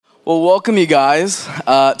Well, welcome you guys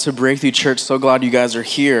to Breakthrough Church. So glad you guys are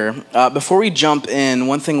here. Before we jump in,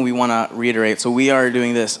 one thing we want to reiterate. So we are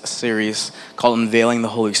doing this series called Unveiling the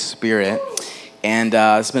Holy Spirit. And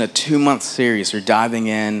it's been a 2-month series. We're diving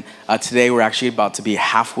in. Today we're actually about to be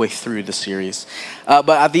halfway through the series. But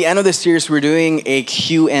at the end of the series, we're doing a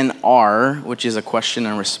Q&R, which is a question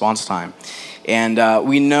and response time. And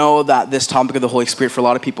we know that this topic of the Holy Spirit, for a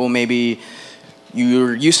lot of people, maybe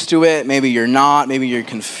you're used to it, maybe you're not, maybe you're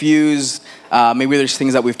confused, maybe there's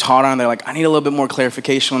things that we've taught on, they're like, I need a little bit more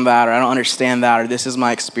clarification on that, or I don't understand that, or this is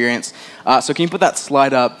my experience. So can you put that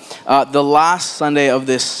slide up? The last Sunday of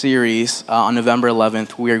this series, on November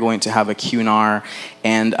 11th, we are going to have a Q&R,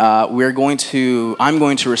 and I'm going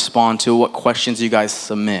to respond to what questions you guys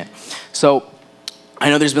submit. So I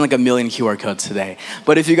know there's been like a million QR codes today,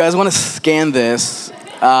 but if you guys want to scan this,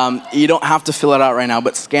 you don't have to fill it out right now,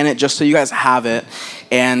 but scan it just so you guys have it.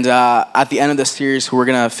 And at the end of the series, we're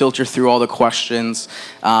going to filter through all the questions,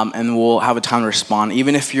 and we'll have a time to respond.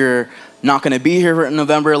 Even if you're not going to be here on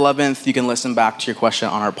November 11th, you can listen back to your question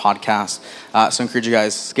on our podcast. So I encourage you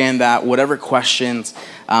guys, scan that, whatever questions.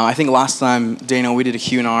 I think last time, Dana, we did a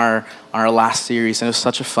Q&R on our last series, and it was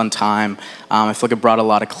such a fun time. I feel like it brought a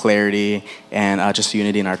lot of clarity and just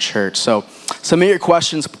unity in our church. So submit your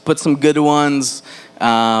questions, put some good ones,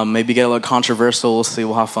 maybe get a little controversial. We'll see.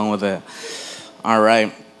 We'll have fun with it. All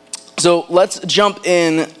right. So let's jump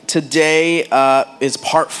in. Today is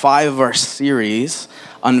part 5 of our series,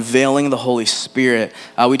 Unveiling the Holy Spirit.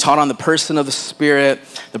 We taught on the person of the Spirit,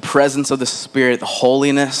 the presence of the Spirit, the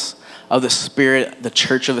holiness of the Spirit, the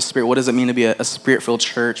church of the Spirit. What does it mean to be a Spirit-filled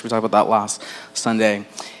church? We talked about that last Sunday.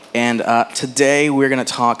 And today we're going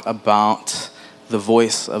to talk about the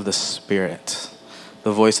voice of the Spirit.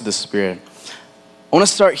 The voice of the Spirit. I want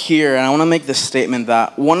to start here, and I want to make this statement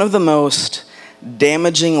that one of the most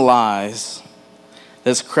damaging lies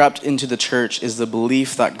that's crept into the church is the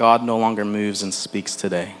belief that God no longer moves and speaks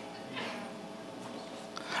today.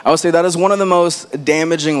 I would say that is one of the most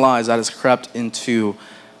damaging lies that has crept into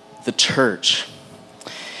the church.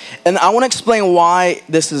 And I want to explain why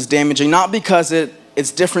this is damaging, not because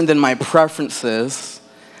it's different than my preferences.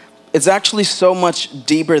 It's actually so much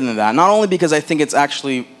deeper than that. Not only because I think it's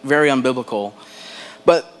actually very unbiblical,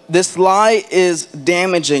 but this lie is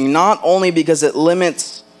damaging not only because it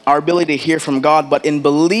limits our ability to hear from God, but in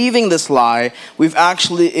believing this lie, we've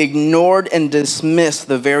actually ignored and dismissed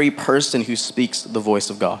the very person who speaks the voice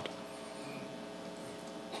of God.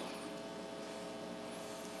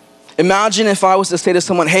 Imagine if I was to say to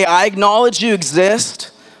someone, hey, I acknowledge you exist,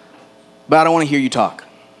 but I don't want to hear you talk.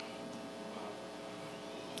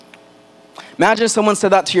 Imagine if someone said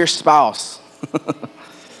that to your spouse.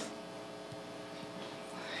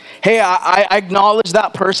 Hey, I acknowledge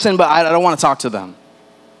that person, but I don't want to talk to them.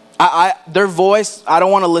 Their voice, I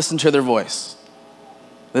don't want to listen to their voice.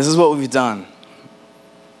 This is what we've done.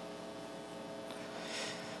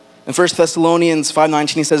 In 1 Thessalonians 5:19,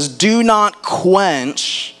 he says, do not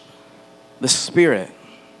quench the Spirit.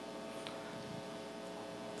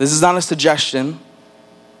 This is not a suggestion.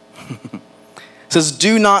 It says,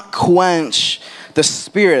 do not quench the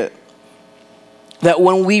Spirit. That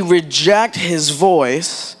when we reject his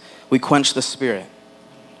voice, we quench the Spirit.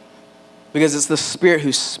 Because it's the Spirit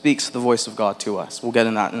who speaks the voice of God to us. We'll get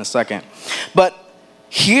into that in a second. But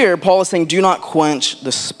here, Paul is saying, do not quench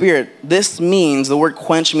the Spirit. This means, the word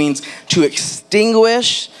quench means to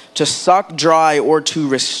extinguish, to suck dry, or to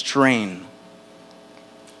restrain.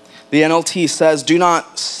 The NLT says, do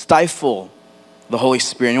not stifle the Holy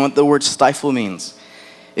Spirit. You know what the word stifle means?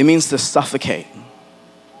 It means to suffocate.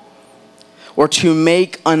 Or to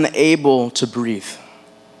make unable to breathe.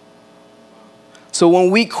 So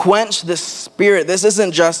when we quench the Spirit, this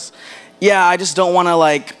isn't just, I just don't want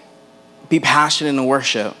to be passionate in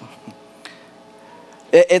worship.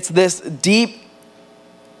 It's this deep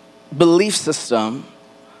belief system,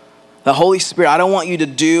 the Holy Spirit, I don't want you to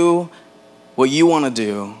do what you want to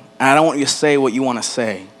do, and I don't want you to say what you want to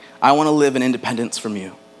say. I want to live in independence from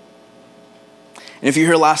you. And if you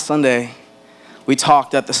heard last Sunday, we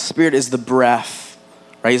talked that the Spirit is the breath,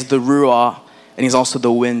 right? He's the ruah, and he's also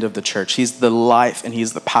the wind of the church. He's the life, and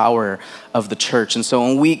he's the power of the church. And so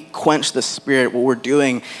when we quench the Spirit, what we're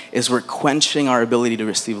doing is we're quenching our ability to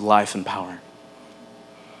receive life and power.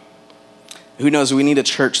 Who knows? We need a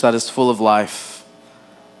church that is full of life.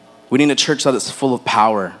 We need a church that is full of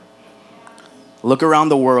power. Look around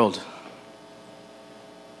the world.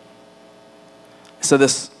 I said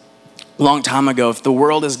this a long time ago. If the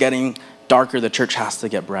world is getting darker, the church has to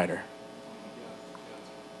get brighter.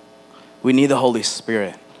 We need the Holy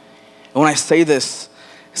Spirit. And when I say this,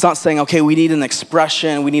 It's not saying, okay, we need an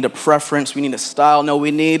expression, we need a preference, we need a style. No,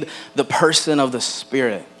 we need the person of the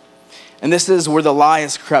Spirit. And this is where the lie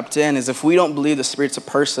has crept in, is if we don't believe the Spirit's a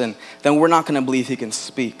person, then we're not going to believe he can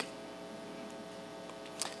speak.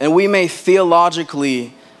 And we may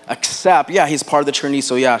theologically accept, yeah, he's part of the Trinity,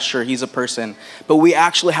 so yeah, sure, he's a person. But we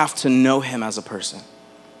actually have to know him as a person.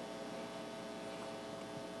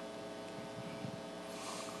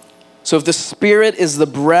 So if the Spirit is the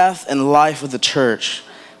breath and life of the church,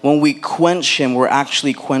 when we quench him, we're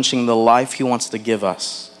actually quenching the life he wants to give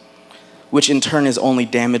us, which in turn is only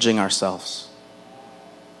damaging ourselves.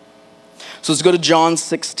 So let's go to John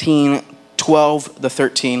 16, 12 to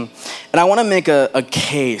 13. And I want to make a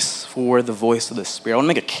case for the voice of the Spirit. I want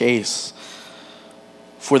to make a case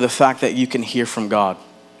for the fact that you can hear from God.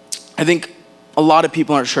 I think a lot of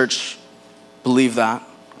people in our church believe that.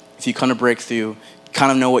 If you come to Breakthrough, you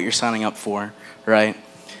kind of know what you're signing up for, right?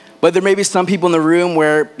 But there may be some people in the room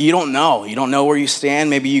where you don't know. You don't know where you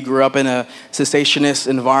stand. Maybe you grew up in a cessationist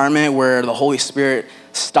environment where the Holy Spirit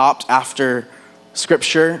stopped after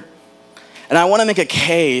Scripture. And I want to make a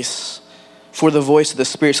case for the voice of the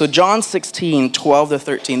Spirit. So John 16, 12 to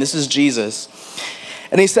 13, this is Jesus.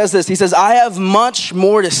 And he says this, he says, I have much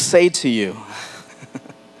more to say to you.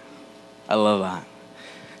 I love that.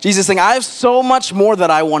 Jesus saying, I have so much more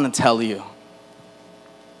that I want to tell you.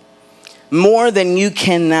 More than you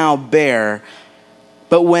can now bear.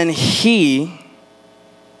 But when he,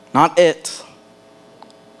 not it,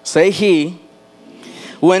 say he,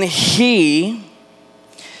 when he,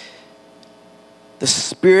 the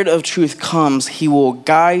Spirit of truth comes, he will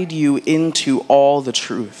guide you into all the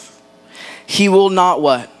truth. He will not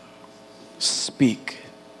what? Speak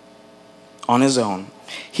on his own.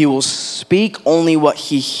 He will speak only what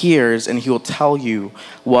he hears, and he will tell you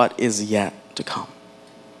what is yet to come.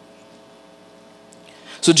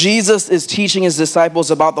 So Jesus is teaching his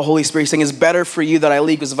disciples about the Holy Spirit. He's saying it's better for you that I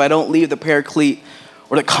leave, because if I don't leave, the Paraclete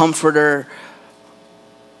or the Comforter,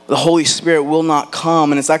 the Holy Spirit will not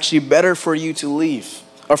come. And it's actually better for you to leave,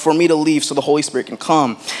 or for me to leave so the Holy Spirit can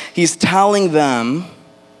come. He's telling them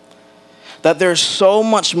that there's so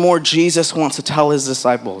much more Jesus wants to tell his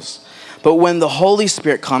disciples. But when the Holy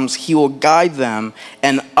Spirit comes, he will guide them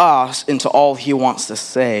and us into all he wants to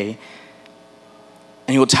say.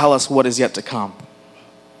 And he will tell us what is yet to come.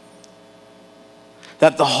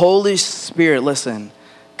 That the Holy Spirit, listen,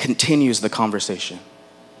 continues the conversation.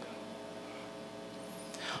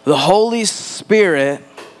 The Holy Spirit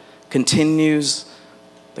continues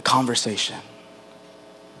the conversation.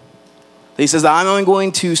 He says, I'm only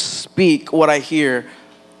going to speak what I hear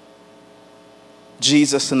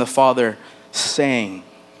Jesus and the Father saying.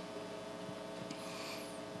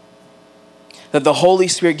 That the Holy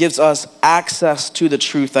Spirit gives us access to the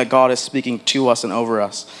truth that God is speaking to us and over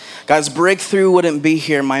us. Guys, Breakthrough wouldn't be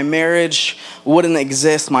here. My marriage wouldn't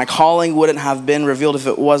exist. My calling wouldn't have been revealed if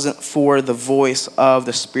it wasn't for the voice of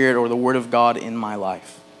the Spirit or the Word of God in my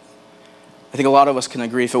life. I think a lot of us can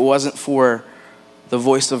agree. If it wasn't for the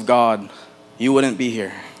voice of God, you wouldn't be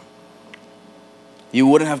here. You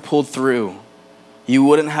wouldn't have pulled through. You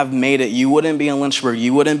wouldn't have made it. You wouldn't be in Lynchburg.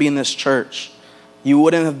 You wouldn't be in this church. You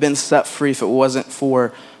wouldn't have been set free if it wasn't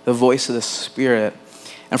for the voice of the Spirit.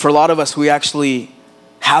 And for a lot of us, we actually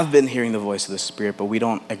have been hearing the voice of the Spirit, but we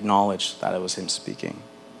don't acknowledge that it was him speaking.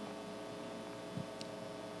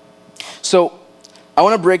 So I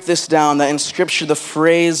want to break this down, that in Scripture, the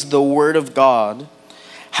phrase, the Word of God,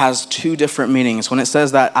 has two different meanings. When it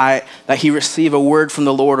says that he received a word from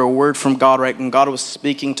the Lord or a word from God, right? And God was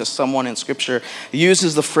speaking to someone in Scripture, it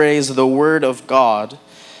uses the phrase, the Word of God.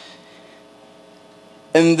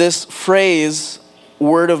 And this phrase,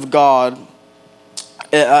 Word of God,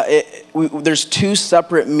 there's two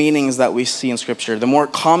separate meanings that we see in Scripture. The more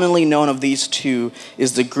commonly known of these two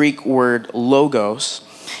is the Greek word logos.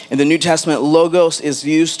 In the New Testament, logos is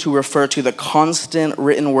used to refer to the constant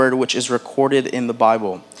written word which is recorded in the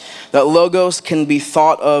Bible. That logos can be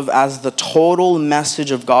thought of as the total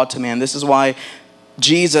message of God to man. This is why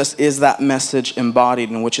Jesus is that message embodied,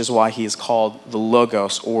 and which is why he is called the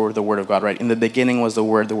Logos, or the Word of God, right? In the beginning was the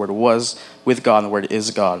Word was with God, and the Word is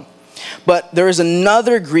God. But there is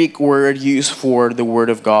another Greek word used for the Word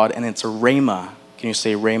of God, and it's rhema. Can you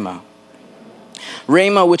say rhema?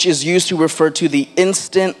 Rhema, which is used to refer to the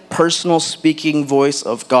instant, personal speaking voice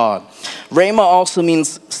of God. Rhema also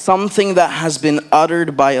means something that has been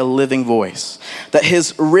uttered by a living voice. That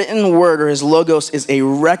his written word, or his logos, is a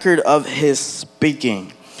record of his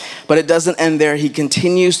speaking. But it doesn't end there. He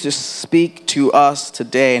continues to speak to us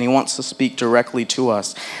today, and he wants to speak directly to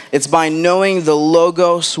us. It's by knowing the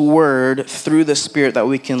logos word through the Spirit that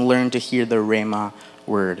we can learn to hear the rhema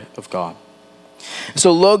word of God.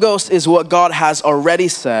 So logos is what God has already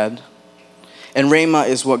said, and rhema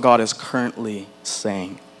is what God is currently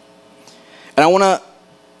saying. And I want to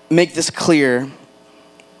make this clear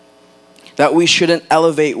that we shouldn't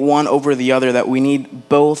elevate one over the other, that we need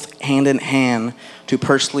both hand in hand to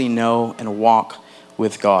personally know and walk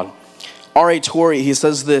with God. R.A. Torrey, he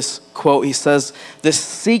says this quote, he says, "The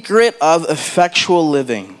secret of effectual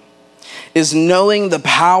living is knowing the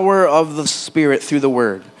power of the Spirit through the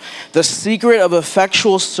Word. The secret of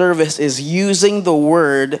effectual service is using the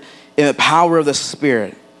Word in the power of the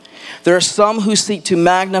Spirit. There are some who seek to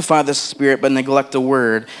magnify the Spirit but neglect the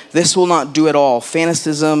Word. This will not do at all.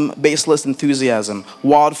 Fanaticism, baseless enthusiasm,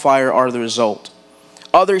 wildfire are the result.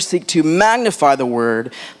 Others seek to magnify the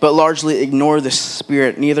Word but largely ignore the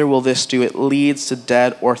Spirit. Neither will this do. It leads to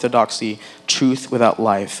dead orthodoxy, truth without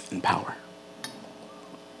life and power."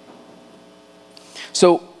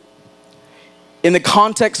 So, in the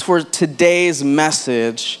context for today's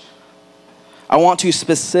message, I want to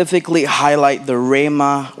specifically highlight the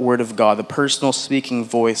Rhema word of God, the personal speaking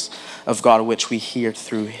voice of God, which we hear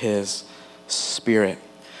through His Spirit.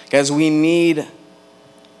 Guys, we need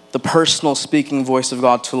the personal speaking voice of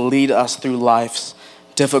God to lead us through life's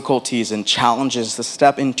difficulties and challenges, to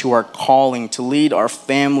step into our calling, to lead our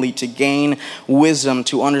family, to gain wisdom,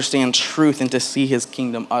 to understand truth, and to see His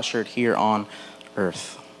kingdom ushered here on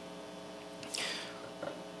earth.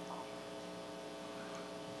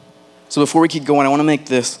 So before we keep going, I want to make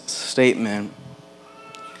this statement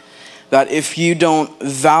that if you don't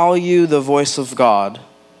value the voice of God,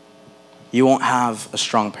 you won't have a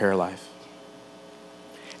strong prayer life.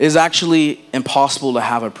 It is actually impossible to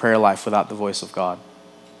have a prayer life without the voice of God.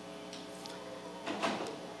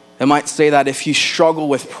 It might say that if you struggle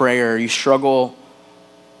with prayer, you struggle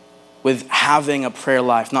with having a prayer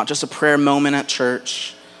life, not just a prayer moment at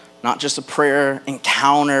church, not just a prayer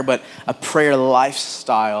encounter, but a prayer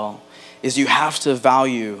lifestyle, is you have to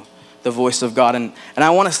value the voice of God. And I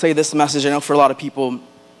want to say this message, I know for a lot of people,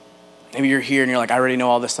 maybe you're here and you're like, I already know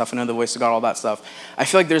all this stuff, I know the voice of God, all that stuff. I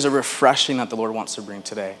feel like there's a refreshing that the Lord wants to bring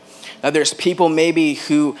today. That there's people maybe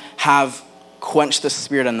who have quenched the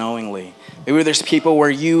Spirit unknowingly. Maybe there's people where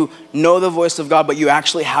you know the voice of God, but you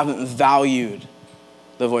actually haven't valued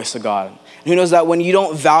the voice of God. And who knows that when you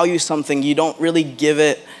don't value something, you don't really give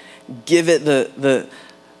it the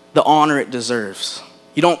honor it deserves.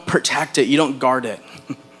 You don't protect it. You don't guard it.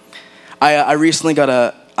 I recently got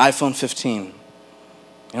an iPhone 15. You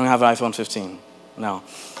don't have an iPhone 15? No.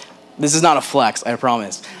 This is not a flex, I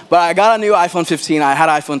promise. But I got a new iPhone 15. I had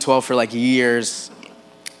an iPhone 12 for like years.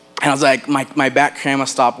 And I was like, my back camera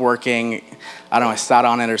stopped working. I don't know, I sat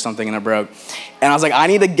on it or something and it broke. And I was like, I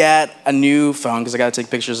need to get a new phone because I got to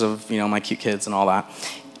take pictures of, my cute kids and all that.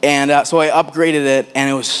 And so I upgraded it, and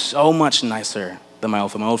it was so much nicer than my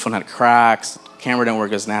old phone. My old phone had cracks. Camera didn't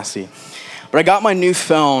work, as nasty. But I got my new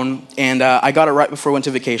phone, and I got it right before I went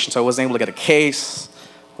to vacation, so I wasn't able to get a case,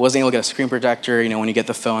 wasn't able to get a screen protector. When you get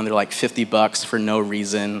the phone, they're like $50 for no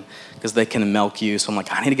reason because they can milk you. So I'm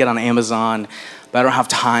like, I need to get on Amazon, but I don't have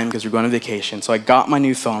time because we're going on vacation. So I got my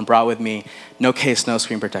new phone, brought with me, no case, no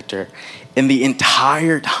screen protector. And the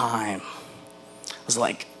entire time, I was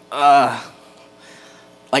like, I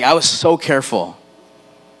was so careful.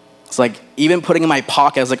 It's like, even putting in my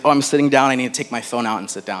pocket, I was like, I'm sitting down, I need to take my phone out and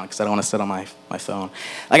sit down because I don't want to sit on my phone.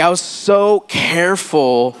 I was so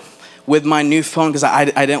careful with my new phone because I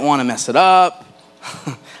didn't want to mess it up.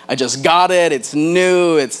 I just got it, it's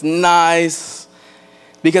new, it's nice.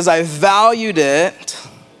 Because I valued it,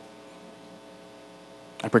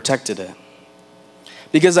 I protected it.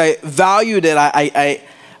 Because I valued it,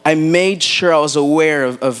 I made sure I was aware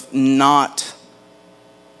of not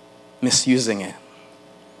misusing it.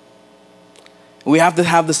 We have to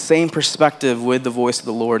have the same perspective with the voice of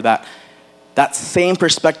the Lord, that same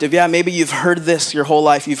perspective. Yeah, maybe you've heard this your whole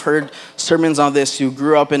life. You've heard sermons on this. You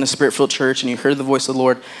grew up in a Spirit-filled church and you heard the voice of the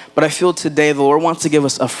Lord. But I feel today the Lord wants to give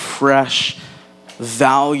us a fresh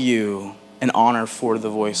value and honor for the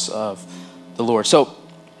voice of the Lord. So,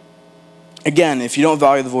 again, if you don't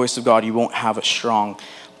value the voice of God, you won't have a strong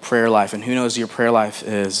prayer life. And who knows, your prayer life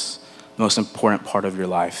is the most important part of your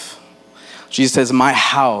life. Jesus says, my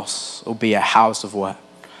house will be a house of what?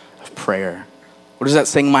 Of prayer. What is that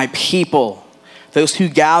saying? My people, those who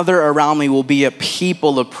gather around me will be a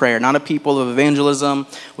people of prayer, not a people of evangelism,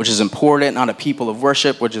 which is important, not a people of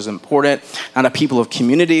worship, which is important, not a people of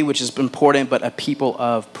community, which is important, but a people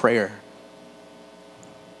of prayer.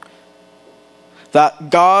 That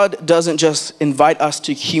God doesn't just invite us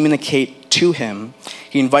to communicate to Him,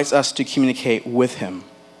 He invites us to communicate with Him.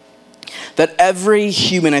 That every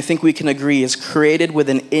human, I think we can agree, is created with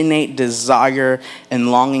an innate desire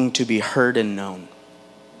and longing to be heard and known.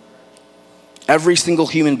 Every single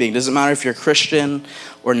human being, doesn't matter if you're a Christian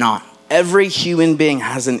or not. Every human being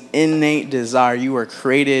has an innate desire. You are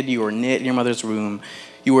created, you are knit in your mother's womb.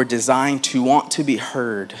 You are designed to want to be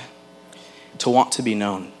heard, to want to be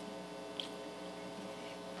known.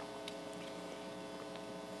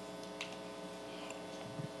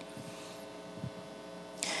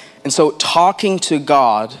 And so talking to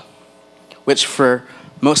God, which for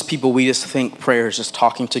most people we just think prayer is just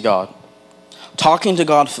talking to God. Talking to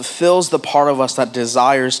God fulfills the part of us that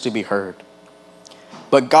desires to be heard.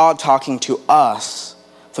 But God talking to us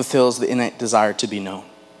fulfills the innate desire to be known.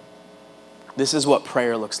 This is what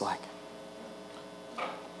prayer looks like.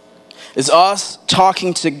 It's us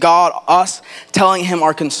talking to God, us telling him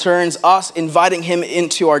our concerns, us inviting him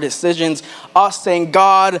into our decisions, us saying,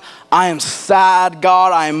 God, I am sad.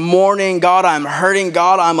 God, I am mourning. God, I'm hurting.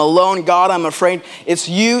 God, I'm alone. God, I'm afraid. It's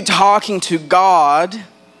you talking to God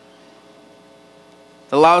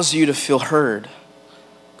that allows you to feel heard,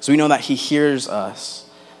 because we know that he hears us.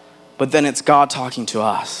 But then it's God talking to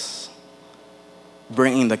us,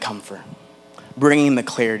 bringing the comfort, bringing the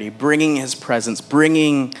clarity, bringing his presence,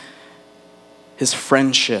 bringing his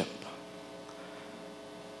friendship.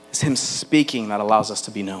 It's him speaking that allows us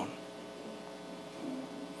to be known.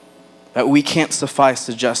 That we can't suffice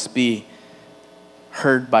to just be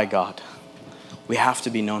heard by God. We have to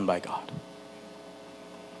be known by God.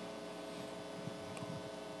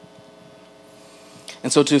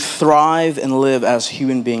 And so to thrive and live as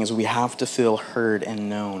human beings, we have to feel heard and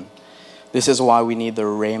known. This is why we need the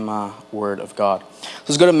Rhema word of God.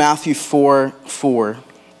 Let's go to Matthew 4:4.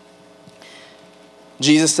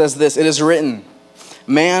 Jesus says this, it is written,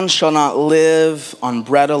 man shall not live on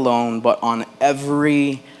bread alone, but on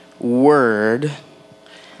every word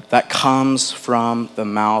that comes from the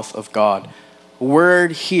mouth of God.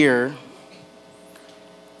 Word here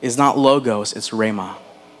is not logos, it's rhema.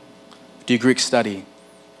 Do you Greek study?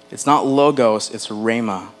 It's not logos, it's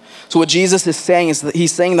rhema. So what Jesus is saying is that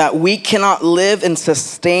he's saying that we cannot live and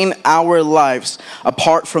sustain our lives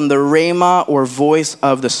apart from the rhema or voice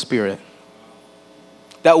of the Spirit.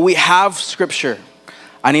 That we have scripture.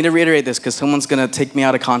 I need to reiterate this because someone's going to take me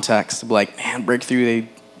out of context. Be like, man, breakthrough, they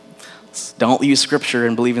don't use scripture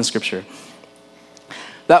and believe in scripture.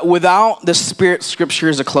 That without the Spirit, scripture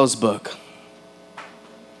is a closed book.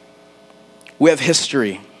 We have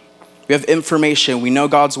history. We have information. We know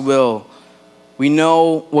God's will. We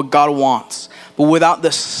know what God wants. But without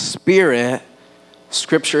the Spirit,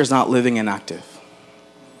 scripture is not living and active.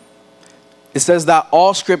 It says that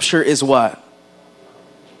all scripture is what?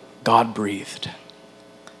 God breathed.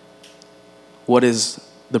 What is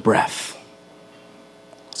the breath?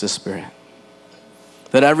 It's the Spirit.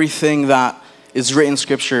 That everything that is written in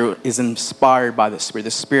scripture is inspired by the Spirit.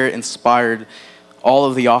 The Spirit inspired all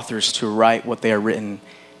of the authors to write what they are written.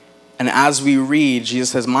 And as we read,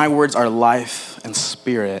 Jesus says, my words are life and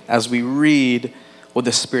spirit. As we read what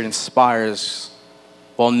the Spirit inspires,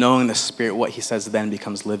 while knowing the Spirit, what he says then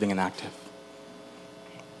becomes living and active.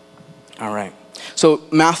 All right. So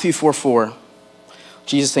Matthew 4:4,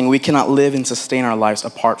 Jesus saying we cannot live and sustain our lives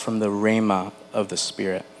apart from the rhema of the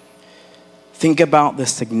Spirit. Think about the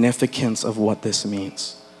significance of what this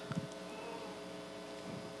means.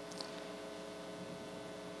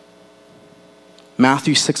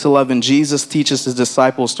 Matthew 6:11, Jesus teaches his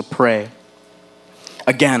disciples to pray.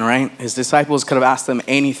 Again, right? His disciples could have asked them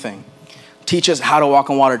anything. Teach us how to walk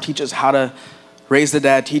on water. Teach us how to raise the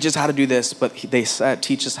dead. Teach us how to do this. But they said,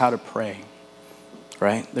 teach us how to pray.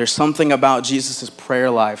 Right? There's something about Jesus' prayer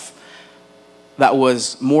life that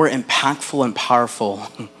was more impactful and powerful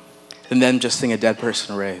than them just seeing a dead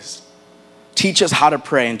person raised. Teach us how to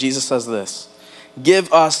pray. And Jesus says this,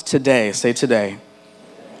 give us today, say today,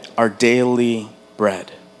 our daily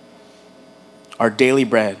bread. Our daily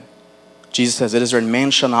bread. Jesus says, it is written, man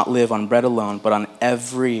shall not live on bread alone, but on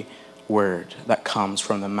every word that comes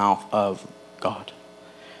from the mouth of God.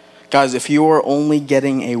 Guys, if you are only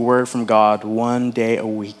getting a word from God one day a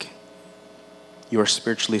week, you are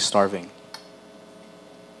spiritually starving.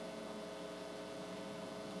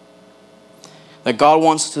 That God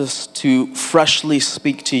wants us to freshly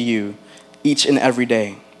speak to you each and every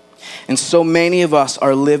day. And so many of us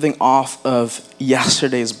are living off of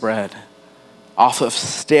yesterday's bread, off of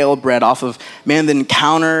stale bread, off of, man, the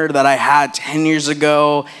encounter that I had 10 years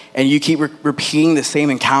ago, and you keep repeating the same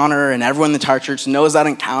encounter, and everyone in the entire church knows that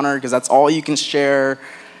encounter because that's all you can share.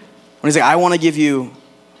 When he's like, I want to give you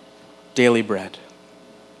daily bread.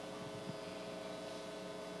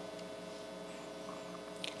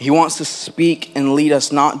 He wants to speak and lead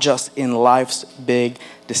us not just in life's big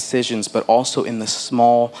decisions, but also in the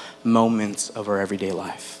small moments of our everyday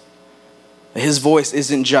life. His voice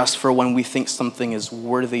isn't just for when we think something is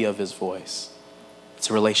worthy of his voice. It's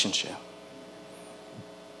a relationship.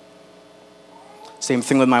 Same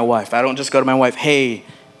thing with my wife. I don't just go to my wife, hey,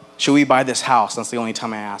 should we buy this house? That's the only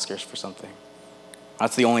time I ask her for something.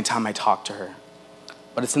 That's the only time I talk to her.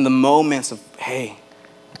 But it's in the moments of, hey,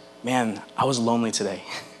 man, I was lonely today.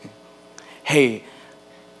 Hey,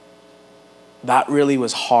 that really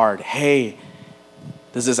was hard. Hey,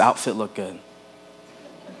 does this outfit look good?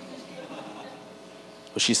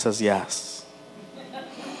 Well, she says yes.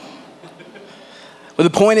 But the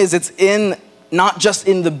point is, it's in not just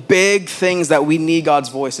in the big things that we need God's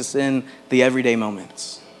voice, it's in the everyday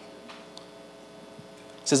moments.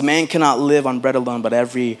 It says, man cannot live on bread alone, but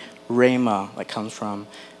every rhema that comes from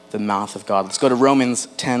the mouth of God. Let's go to Romans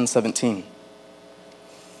 10:17.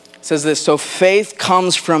 It says this, so faith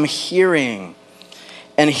comes from hearing,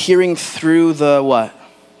 and hearing through the what?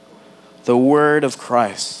 The word of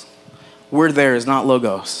Christ. Word there is not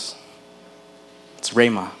logos. It's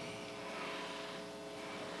rhema.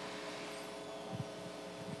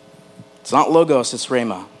 It's not logos, it's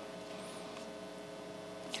rhema.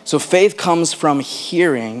 So faith comes from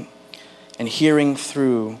hearing, and hearing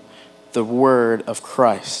through the word of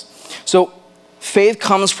Christ. So faith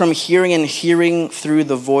comes from hearing, and hearing through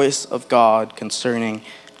the voice of God concerning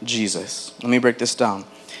Jesus. Let me break this down.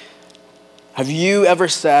 Have you ever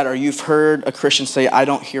said, or you've heard a Christian say, I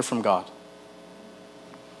don't hear from God?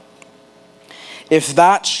 If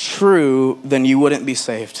that's true, then you wouldn't be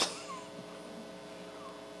saved.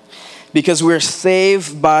 Because we're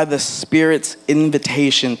saved by the Spirit's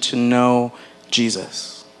invitation to know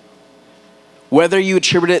Jesus. Whether you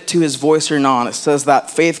attribute it to his voice or not, it says that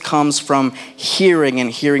faith comes from hearing, and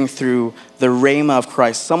hearing through the rhema of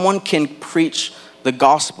Christ. Someone can preach the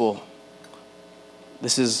gospel.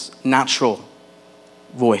 This is natural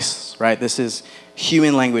voice, right? This is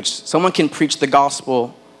human language. Someone can preach the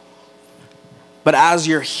gospel, but as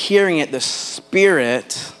you're hearing it, the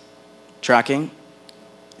Spirit, tracking,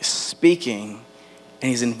 is speaking, and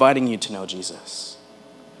he's inviting you to know Jesus.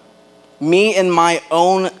 Me in my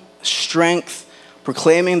own strength,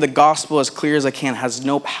 proclaiming the gospel as clear as I can, has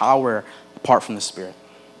no power apart from the Spirit.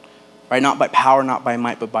 Right? Not by power, not by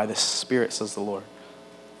might, but by the Spirit, says the Lord.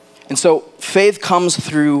 And so faith comes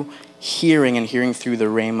through hearing, and hearing through the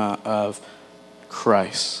rhema of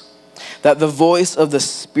Christ. That the voice of the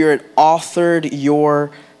Spirit authored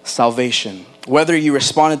your salvation. Whether you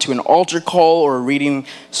responded to an altar call or reading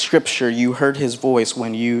scripture, you heard his voice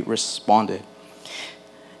when you responded.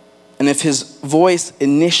 And if his voice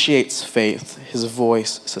initiates faith, his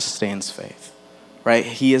voice sustains faith, right?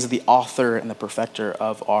 He is the author and the perfecter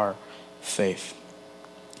of our faith.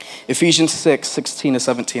 Ephesians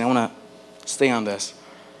 6:16-17. I want to stay on this.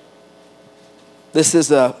 This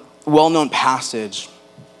is a well-known passage,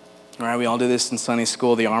 right? We all do this in Sunday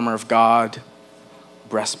school, the armor of God,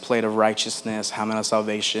 breastplate of righteousness, helmet of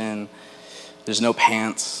salvation. There's no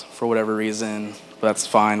pants for whatever reason, but that's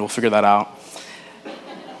fine. We'll figure that out.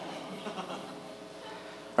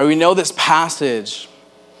 Right, we know this passage.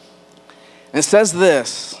 And it says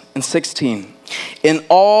this in 16. In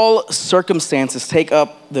all circumstances, take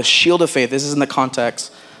up the shield of faith. This is in the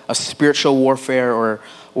context of spiritual warfare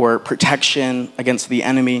or protection against the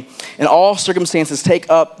enemy. In all circumstances, take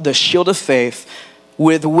up the shield of faith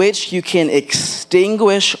with which you can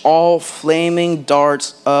extinguish all flaming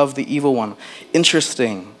darts of the evil one.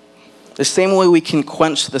 Interesting. The same way we can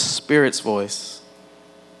quench the Spirit's voice,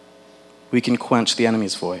 we can quench the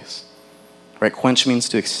enemy's voice. Right? Quench means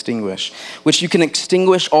to extinguish. Which you can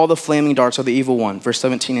extinguish all the flaming darts of the evil one. Verse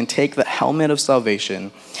 17, and take the helmet of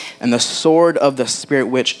salvation and the sword of the Spirit,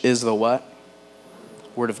 which is the what?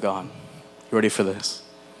 Word of God. You ready for this?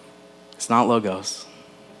 It's not logos.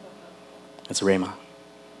 It's rhema.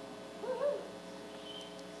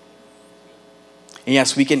 And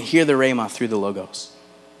yes, we can hear the rhema through the logos.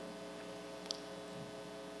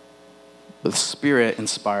 But the Spirit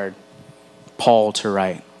inspired Paul to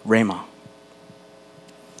write rhema.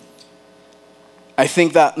 I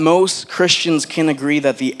think that most Christians can agree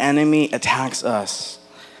that the enemy attacks us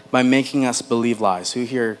by making us believe lies. Who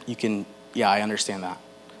here, I understand that.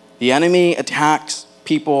 The enemy attacks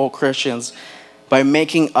people, Christians, by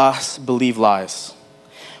making us believe lies.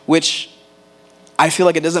 Which I feel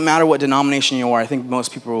like it doesn't matter what denomination you are. I think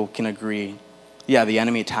most people can agree. Yeah, the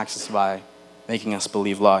enemy attacks us by making us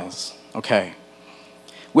believe lies. Okay.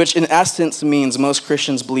 Which in essence means most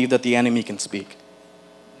Christians believe that the enemy can speak.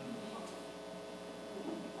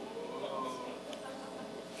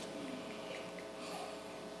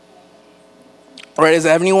 Right? Has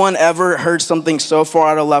anyone ever heard something so far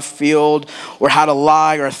out of left field or had a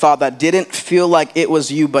lie or a thought that didn't feel like it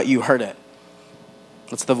was you, but you heard it?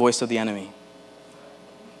 That's the voice of the enemy.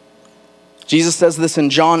 Jesus says this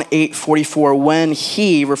in John 8:44. When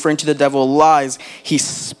he, referring to the devil, lies, he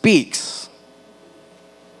speaks.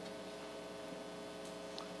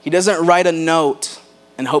 He doesn't write a note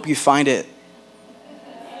and hope you find it.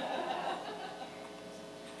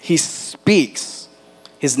 He speaks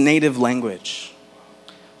his native language.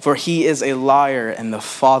 For he is a liar and the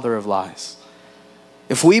father of lies.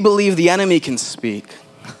 If we believe the enemy can speak,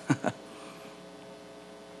 then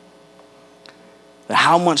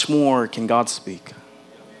how much more can God speak?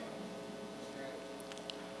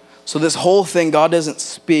 So this whole thing, God doesn't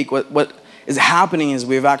speak. What is happening is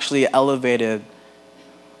we've actually elevated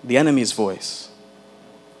the enemy's voice.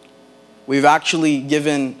 We've actually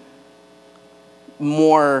given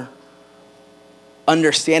more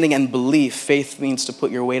understanding and belief. Faith means to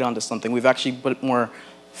put your weight onto something. We've actually put more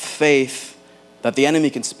faith that the enemy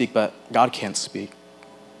can speak, but God can't speak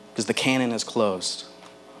because the canon is closed.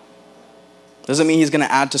 Doesn't mean he's going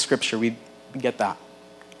to add to scripture. We get that.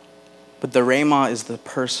 But the Rhema is the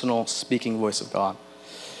personal speaking voice of God.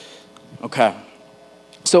 Okay.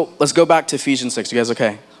 So let's go back to Ephesians 6. You guys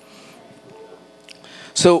okay?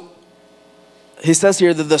 So he says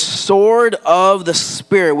here that the sword of the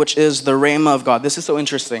Spirit, which is the Rhema of God. This is so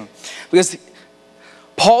interesting because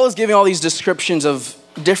Paul is giving all these descriptions of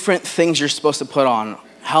different things you're supposed to put on.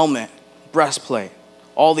 Helmet, breastplate,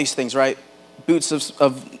 all these things, right? Boots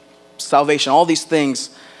of salvation, all these things.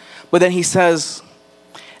 But then he says,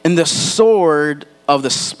 in the sword of the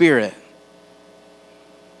Spirit.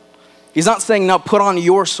 He's not saying, now put on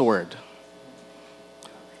your sword.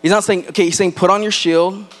 He's not saying, okay, he's saying put on your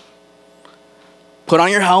shield, put on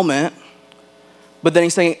your helmet, but then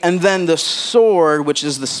he's saying, and then the sword, which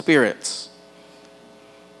is the Spirit's.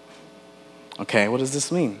 Okay, what does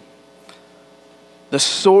this mean? The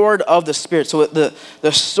sword of the Spirit. So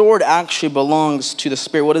the sword actually belongs to the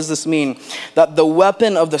Spirit. What does this mean? That the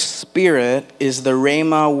weapon of the Spirit is the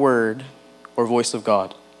Rhema word or voice of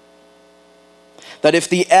God. That if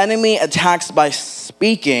the enemy attacks by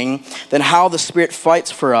speaking, then how the Spirit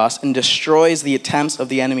fights for us and destroys the attempts of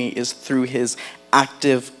the enemy is through his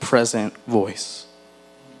active, present voice.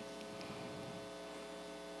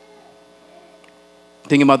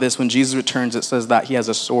 Think about this. When Jesus returns, it says that he has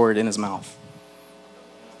a sword in his mouth.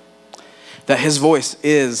 That his voice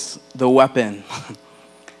is the weapon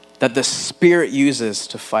that the Spirit uses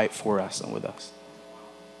to fight for us and with us.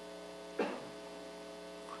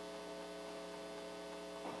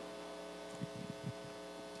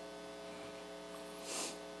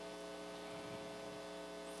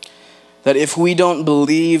 That if we don't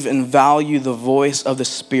believe and value the voice of the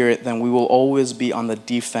Spirit, then we will always be on the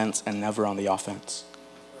defense and never on the offense.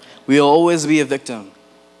 We'll always be a victim.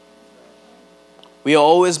 We'll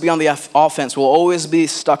always be on the offense. We'll always be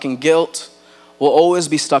stuck in guilt. We'll always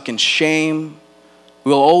be stuck in shame.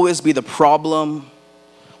 We'll always be the problem.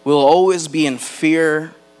 We'll always be in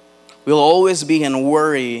fear. We'll always be in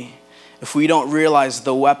worry if we don't realize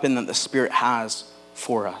the weapon that the Spirit has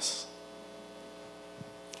for us,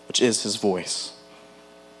 which is his voice.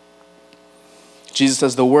 Jesus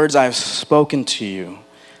says, the words I have spoken to you,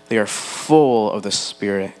 they are full of the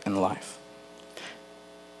Spirit and life.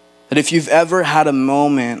 That if you've ever had a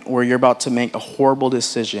moment where you're about to make a horrible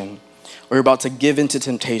decision, or you're about to give into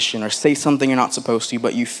temptation, or say something you're not supposed to,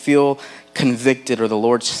 but you feel convicted, or the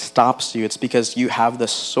Lord stops you, it's because you have the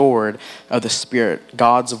sword of the Spirit,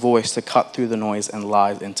 God's voice, to cut through the noise and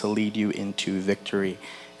lies and to lead you into victory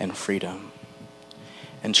and freedom.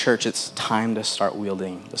 And church, it's time to start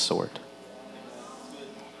wielding the sword.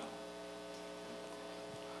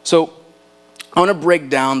 So I want to break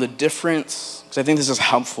down the difference, because I think this is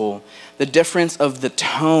helpful, the difference of the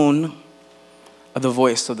tone of the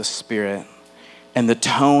voice of the Spirit and the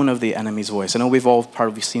tone of the enemy's voice. I know we've all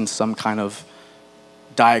probably seen some kind of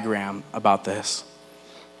diagram about this.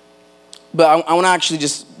 But I want to actually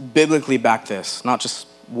just biblically back this, not just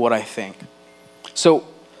what I think. So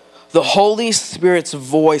the Holy Spirit's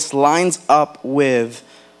voice lines up with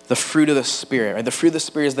the fruit of the Spirit. Right? The fruit of the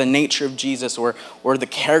Spirit is the nature of Jesus or the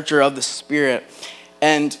character of the Spirit.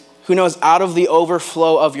 And who knows, out of the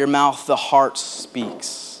overflow of your mouth, the heart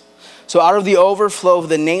speaks. So out of the overflow of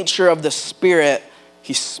the nature of the Spirit,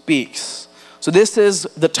 he speaks. So this is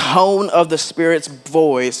the tone of the Spirit's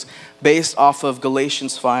voice based off of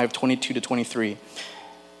Galatians 5:22-23.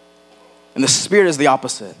 And the Spirit is the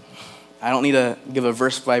opposite. I don't need to give a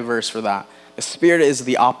verse by verse for that. The Spirit is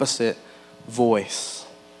the opposite voice.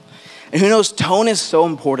 And who knows, tone is so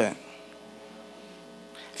important.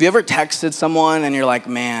 If Have you ever texted someone and you're like,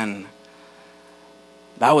 man,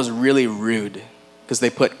 that was really rude because they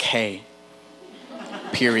put K,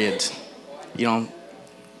 period. You know,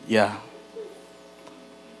 yeah.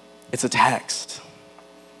 It's a text.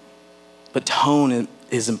 But tone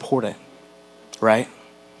is important, right?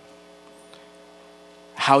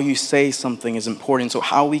 How you say something is important. So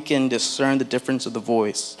how we can discern the difference of the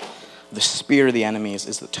voice, the spirit of the enemy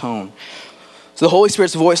is the tone. So the Holy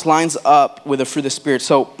Spirit's voice lines up with the fruit of the Spirit.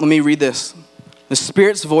 So let me read this. The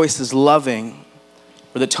Spirit's voice is loving,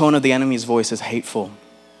 where the tone of the enemy's voice is hateful.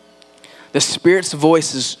 The Spirit's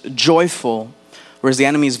voice is joyful, whereas the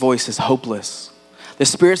enemy's voice is hopeless. The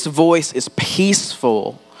Spirit's voice is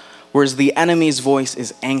peaceful, whereas the enemy's voice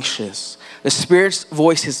is anxious. The Spirit's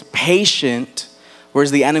voice is patient, whereas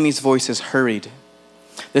the enemy's voice is hurried.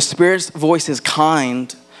 The Spirit's voice is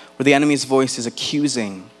kind, where the enemy's voice is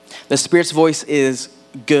accusing. The Spirit's voice is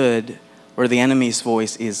good, where the enemy's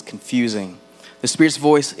voice is confusing. The Spirit's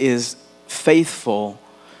voice is faithful,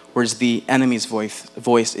 whereas the enemy's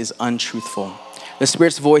voice is untruthful. The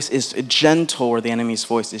Spirit's voice is gentle, where the enemy's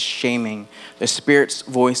voice is shaming. The Spirit's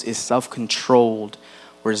voice is self-controlled,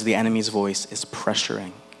 whereas the enemy's voice is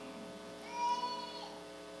pressuring.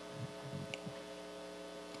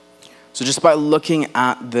 So just by looking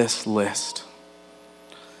at this list,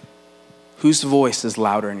 whose voice is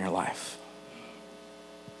louder in your life?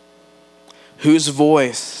 Whose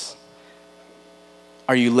voice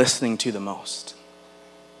are you listening to the most?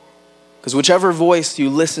 Because whichever voice you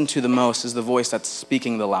listen to the most is the voice that's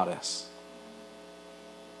speaking the loudest.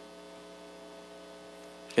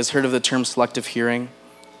 You guys heard of the term selective hearing?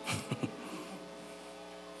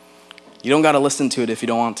 You don't got to listen to it if you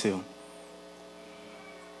don't want to.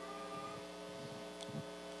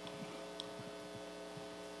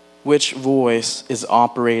 Which voice is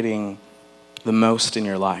operating the most in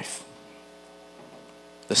your life?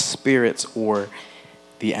 The Spirit's or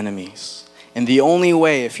the enemy's? And the only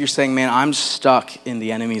way, if you're saying, man, I'm stuck in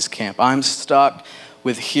the enemy's camp, I'm stuck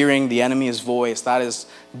with hearing the enemy's voice, that is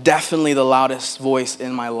definitely the loudest voice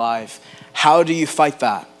in my life. How do you fight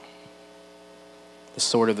that? The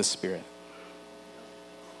sword of the Spirit.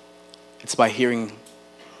 It's by hearing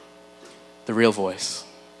the real voice,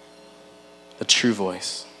 the true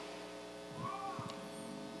voice.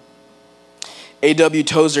 A.W.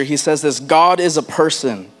 Tozer, he says this: God is a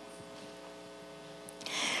person.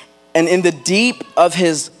 And in the deep of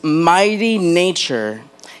his mighty nature,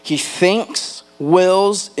 he thinks,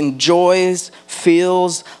 wills, enjoys,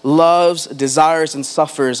 feels, loves, desires, and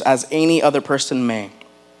suffers as any other person may.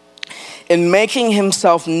 In making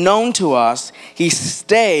himself known to us, he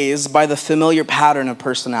stays by the familiar pattern of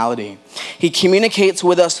personality. He communicates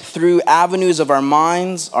with us through avenues of our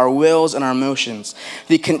minds, our wills, and our emotions.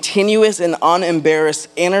 The continuous and unembarrassed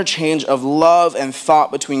interchange of love and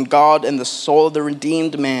thought between God and the soul of the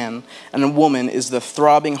redeemed man and woman is the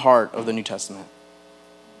throbbing heart of the New Testament.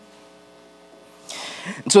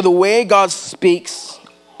 And so the way God speaks,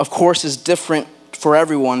 of course, is different for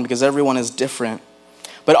everyone because everyone is different.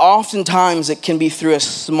 But oftentimes it can be through a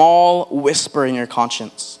small whisper in your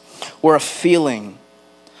conscience or a feeling.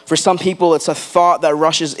 For some people, it's a thought that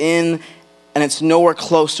rushes in and it's nowhere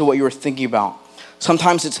close to what you were thinking about.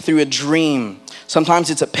 Sometimes it's through a dream.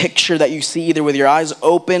 Sometimes it's a picture that you see either with your eyes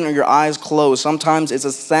open or your eyes closed. Sometimes it's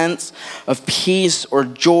a sense of peace or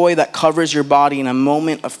joy that covers your body in a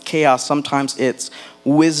moment of chaos. Sometimes it's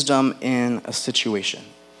wisdom in a situation.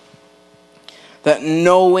 That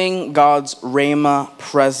knowing God's Rhema,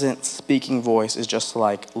 present, speaking voice is just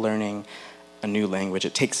like learning a new language.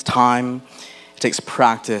 It takes time, it takes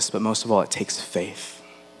practice, but most of all, it takes faith.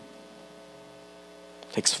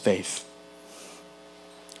 It takes faith.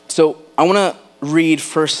 So I want to read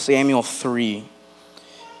 1 Samuel 3.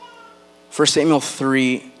 1 Samuel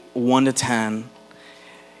 3, 1 to 10.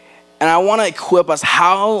 And I want to equip us.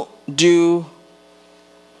 How do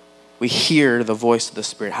we hear the voice of the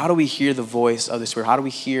Spirit? How do we hear the voice of the Spirit? How do we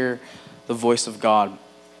hear the voice of God?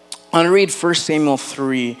 I'm going to read 1 Samuel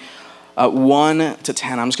 3, 1 to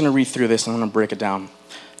 10. I'm just going to read through this and I'm going to break it down.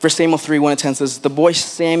 1 Samuel 3, 1 to 10 says, the boy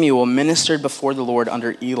Samuel ministered before the Lord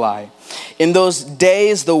under Eli. In those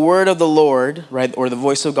days, the word of the Lord, right, or the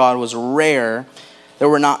voice of God was rare. There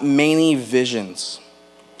were not many visions.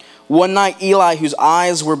 One night, Eli, whose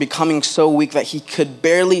eyes were becoming so weak that he could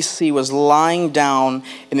barely see, was lying down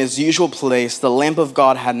in his usual place. The lamp of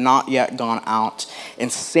God had not yet gone out. And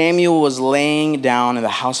Samuel was laying down in the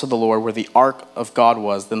house of the Lord where the ark of God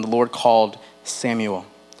was. Then the Lord called Samuel.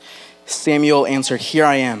 Samuel answered, here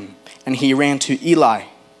I am. And he ran to Eli,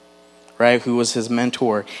 right, who was his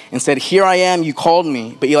mentor, and said, "Here I am, you called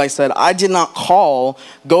me." But Eli said, "I did not call,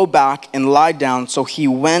 go back and lie down." So he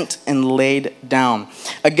went and laid down.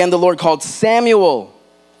 Again, the Lord called, "Samuel."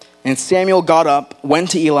 And Samuel got up,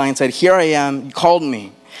 went to Eli and said, "Here I am, you called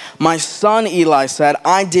me." "My son," Eli said,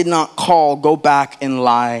 "I did not call, go back and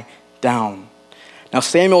lie down." Now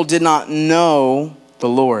Samuel did not know the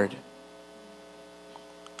Lord.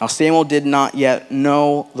 Now Samuel did not yet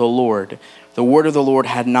know the Lord. The word of the Lord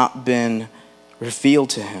had not been revealed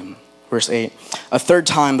to him. Verse 8, a third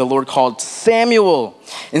time the Lord called, "Samuel."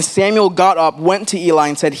 And Samuel got up, went to Eli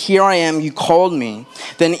and said, "Here I am, you called me."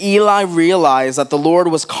 Then Eli realized that the Lord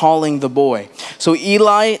was calling the boy. So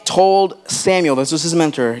Eli told Samuel, this was his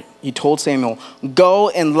mentor, he told Samuel, "Go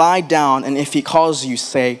and lie down, and if he calls you,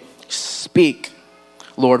 say, 'Speak,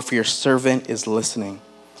 Lord, for your servant is listening.'"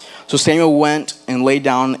 So Samuel went and lay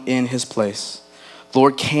down in his place. The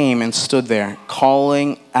Lord came and stood there,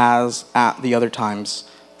 calling as at the other times,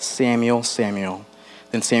 "Samuel, Samuel."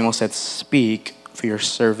 Then Samuel said, "Speak, for your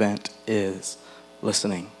servant is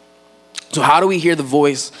listening." So how do we hear the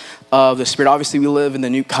voice of the Spirit? Obviously, we live in the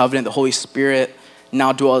new covenant. The Holy Spirit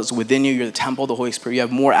now dwells within you. You're the temple of the Holy Spirit. You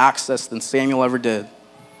have more access than Samuel ever did.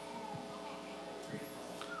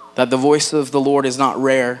 That the voice of the Lord is not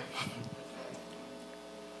rare.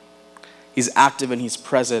 He's active and he's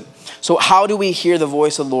present. So how do we hear the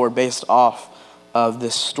voice of the Lord based off of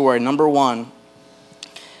this story? Number one,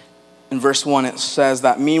 in verse 1, it says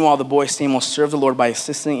that meanwhile the boy Samuel served the Lord by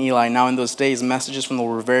assisting Eli. Now in those days, messages from the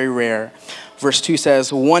Lord were very rare. Verse 2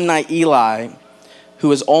 says, one night Eli, who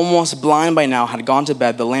was almost blind by now, had gone to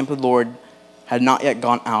bed. The lamp of the Lord had not yet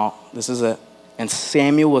gone out. This is it. And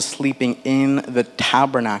Samuel was sleeping in the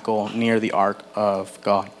tabernacle near the ark of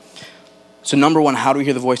God. So number one, how do we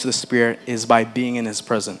hear the voice of the Spirit is by being in his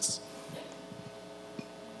presence.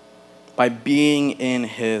 By being in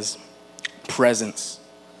his presence.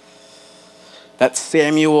 That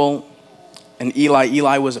Samuel and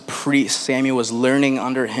Eli was a priest. Samuel was learning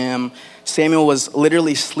under him. Samuel was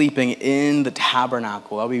literally sleeping in the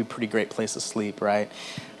tabernacle. That would be a pretty great place to sleep, right?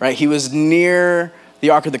 Right? He was near the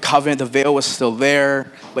Ark of the Covenant. The veil was still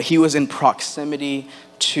there, but he was in proximity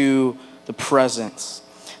to the presence.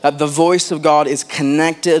 That the voice of God is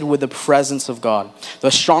connected with the presence of God. The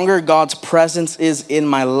stronger God's presence is in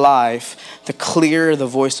my life, the clearer the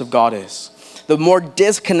voice of God is. The more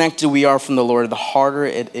disconnected we are from the Lord, the harder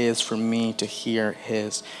it is for me to hear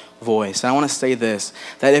his voice. And I want to say this,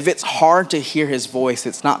 that if it's hard to hear his voice,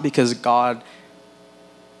 it's not because God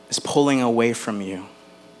is pulling away from you.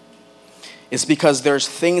 It's because there's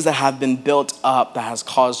things that have been built up that has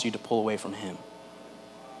caused you to pull away from him.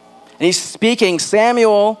 And he's speaking,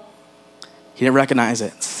 "Samuel," he didn't recognize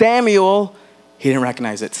it. "Samuel," he didn't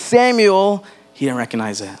recognize it. "Samuel," he didn't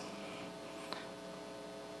recognize it.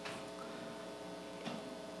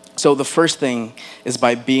 So the first thing is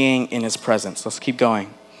by being in his presence. Let's keep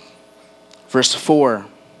going. Verse 4,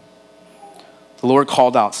 the Lord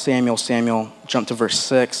called out, "Samuel, Samuel." Jump to verse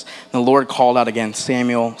 6. And the Lord called out again,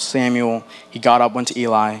 "Samuel, Samuel." He got up, went to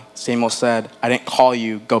Eli. Samuel said, "I didn't call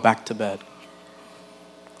you, go back to bed."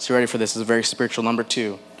 So you ready for this? This is very spiritual. Number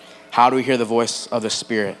two, how do we hear the voice of the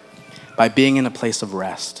Spirit? By being in a place of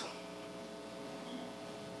rest.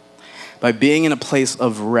 By being in a place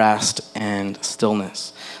of rest and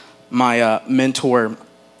stillness. My mentor,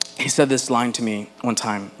 he said this line to me one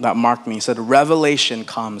time that marked me. He said, "Revelation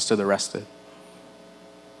comes to the rested."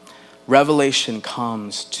 Revelation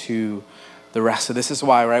comes to the rested. This is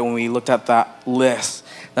why, right, when we looked at that list,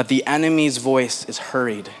 that the enemy's voice is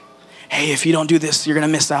hurried. Hey, if you don't do this, you're going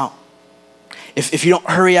to miss out. If you don't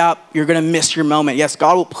hurry up, you're going to miss your moment. Yes,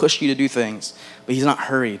 God will push you to do things, but he's not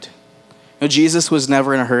hurried. You know, Jesus was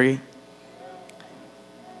never in a hurry.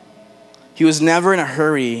 He was never in a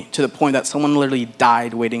hurry to the point that someone literally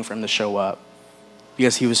died waiting for him to show up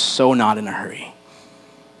because he was so not in a hurry.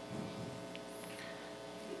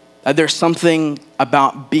 That there's something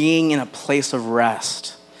about being in a place of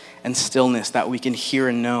rest and stillness that we can hear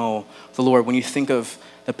and know the Lord. When you think of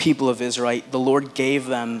the people of Israel, the Lord gave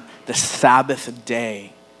them the Sabbath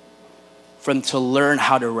day for them to learn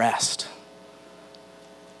how to rest.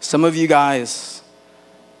 Some of you guys,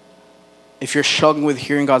 if you're struggling with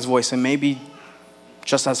hearing God's voice, and maybe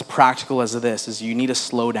just as practical as this, is you need to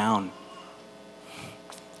slow down.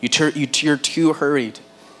 You're too hurried.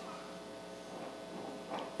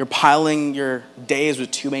 You're piling your days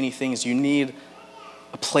with too many things. You need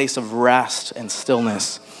a place of rest and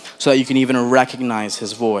stillness so that you can even recognize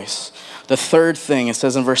his voice. The third thing, it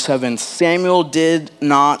says in verse 7, Samuel did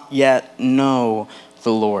not yet know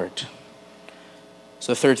the Lord.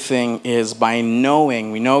 So the third thing is by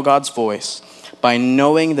knowing, we know God's voice, by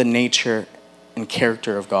knowing the nature and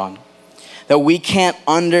character of God. That we can't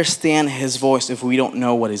understand his voice if we don't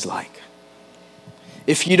know what he's like.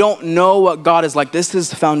 If you don't know what God is like, this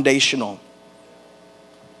is foundational.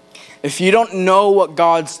 If you don't know what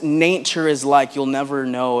God's nature is like, you'll never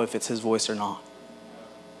know if it's his voice or not.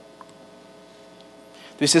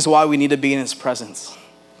 This is why we need to be in his presence.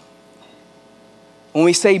 When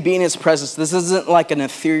we say be in his presence, this isn't like an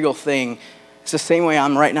ethereal thing. It's the same way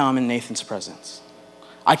I'm right now, I'm in Nathan's presence.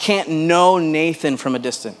 I can't know Nathan from a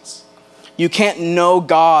distance. You can't know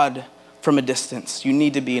God from a distance. You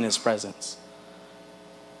need to be in his presence.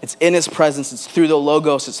 It's in his presence. It's through the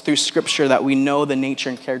Logos. It's through Scripture that we know the nature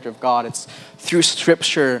and character of God. It's through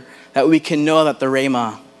Scripture that we can know that the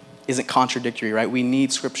Rhema isn't contradictory, right? We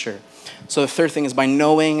need Scripture. So the third thing is by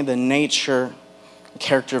knowing the nature and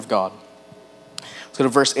character of God. Let's go to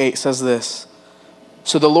verse 8. It says this.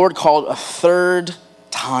 So the Lord called a third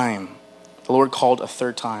time. The Lord called a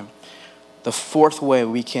third time. The fourth way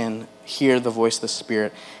we can hear the voice of the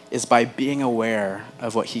Spirit is by being aware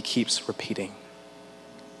of what he keeps repeating.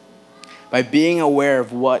 By being aware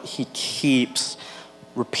of what he keeps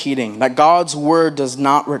repeating. That God's word does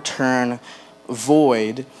not return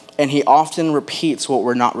void, and he often repeats what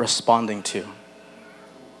we're not responding to.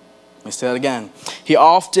 Let me say that again. He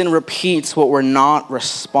often repeats what we're not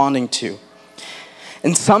responding to.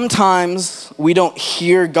 And sometimes we don't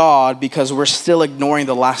hear God because we're still ignoring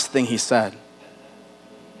the last thing he said.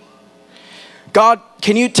 God,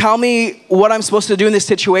 can you tell me what I'm supposed to do in this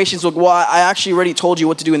situation? So, well, I actually already told you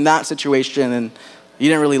what to do in that situation, and you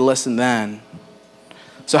didn't really listen then.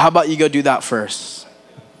 So how about you go do that first?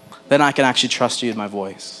 Then I can actually trust you with my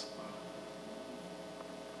voice.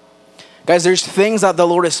 Guys, there's things that the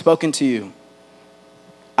Lord has spoken to you.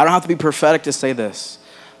 I don't have to be prophetic to say this.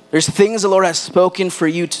 There's things the Lord has spoken for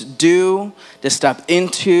you to do, to step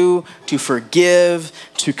into, to forgive,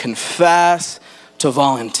 to confess, to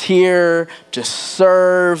volunteer, to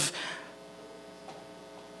serve,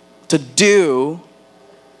 to do.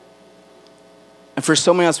 And for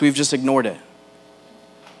so many of us, we've just ignored it.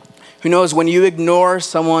 Who knows, when you ignore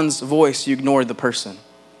someone's voice, you ignore the person.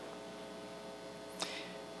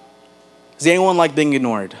 Does anyone like being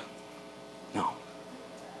ignored? No.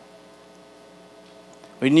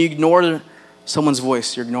 When you ignore someone's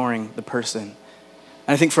voice, you're ignoring the person. And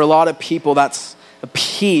I think for a lot of people, that's a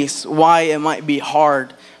piece why it might be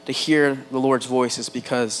hard to hear the Lord's voice is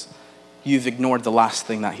because you've ignored the last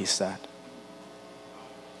thing that he said.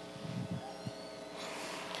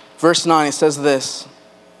 Verse 9, it says this.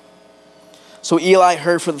 So Eli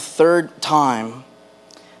heard for the third time,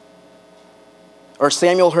 or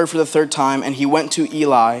Samuel heard for the third time, and he went to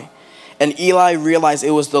Eli, and Eli realized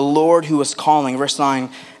it was the Lord who was calling. Verse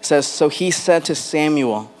 9 says, so he said to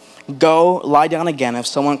Samuel, go, lie down again. If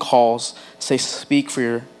someone calls, say, speak, for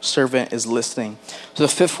your servant is listening. So the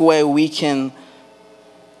fifth way we can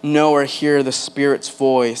know or hear the Spirit's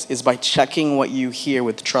voice is by checking what you hear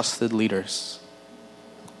with trusted leaders.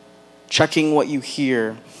 Checking what you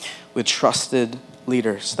hear with trusted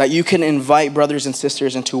leaders. That you can invite brothers and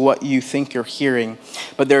sisters into what you think you're hearing.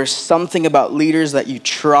 But there's something about leaders that you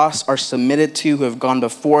trust, are submitted to, who have gone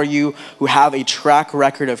before you, who have a track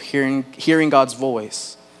record of hearing God's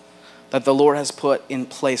voice, that the Lord has put in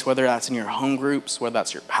place, whether that's in your home groups, whether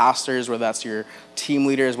that's your pastors, whether that's your team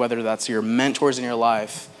leaders, whether that's your mentors in your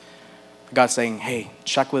life. God's saying, hey,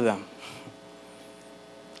 check with them.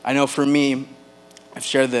 I know for me, I've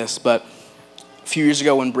shared this, but a few years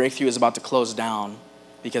ago when Breakthrough was about to close down,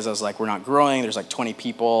 because I was like, we're not growing, there's like 20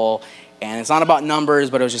 people, and it's not about numbers,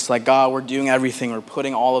 but it was just like, God, we're doing everything, we're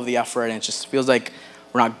putting all of the effort, and it just feels like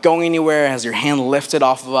we're not going anywhere. Has your hand lifted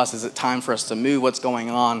off of us? Is it time for us to move? What's going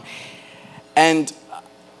on? And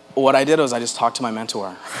what I did was I just talked to my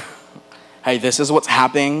mentor. Hey, this is what's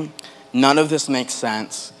happening. None of this makes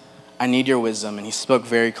sense. I need your wisdom. And he spoke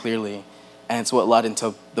very clearly. And it's what led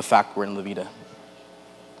into the fact we're in Levita.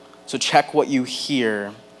 So check what you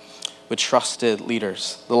hear with trusted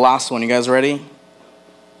leaders. The last one, you guys ready?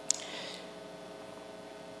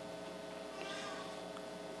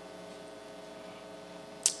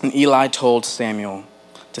 And Eli told Samuel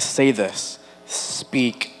to say this,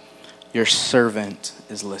 speak, your servant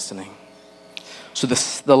is listening. So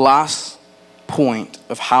the last point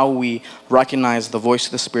of how we recognize the voice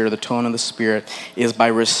of the Spirit or the tone of the Spirit is by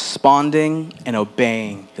responding and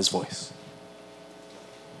obeying his voice.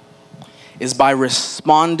 Is by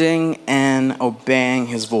responding and obeying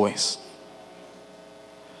his voice.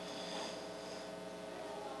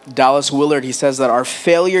 Dallas Willard, he says that our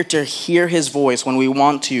failure to hear his voice when we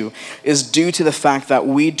want to is due to the fact that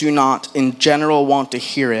we do not in general want to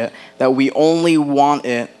hear it, that we only want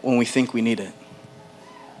it when we think we need it.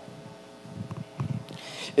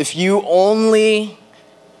 If you only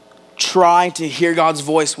try to hear God's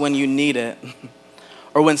voice when you need it,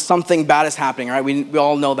 or when something bad is happening, right? We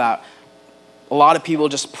all know that. A lot of people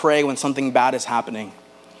just pray when something bad is happening.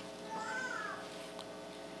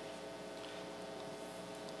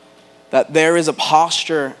 That there is a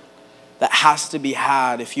posture that has to be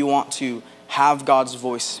had if you want to have God's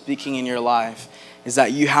voice speaking in your life, is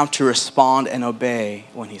that you have to respond and obey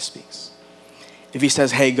when he speaks. If he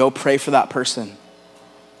says, hey, go pray for that person,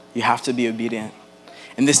 you have to be obedient.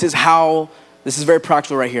 And this is very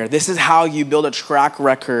practical right here. This is how you build a track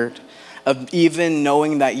record of even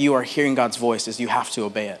knowing that you are hearing God's voice, is you have to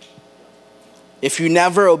obey it. If you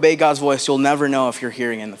never obey God's voice, you'll never know if you're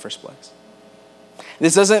hearing it in the first place.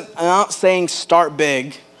 I'm not saying start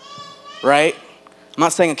big, right? I'm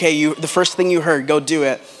not saying, okay, the first thing you heard, go do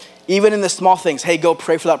it. Even in the small things, hey, go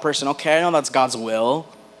pray for that person. Okay, I know that's God's will.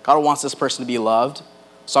 God wants this person to be loved.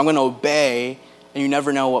 So I'm going to obey, and you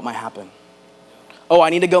never know what might happen. Oh, I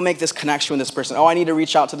need to go make this connection with this person. Oh, I need to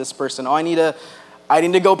reach out to this person. Oh, I need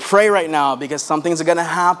to go pray right now because something's going to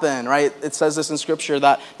happen, right? It says this in Scripture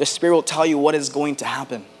that the Spirit will tell you what is going to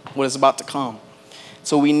happen, what is about to come.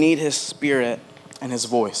 So we need his Spirit and his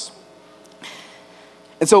voice.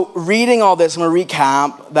 And so reading all this, I'm going to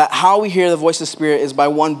recap that how we hear the voice of the Spirit is by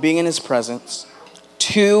 1, being in his presence,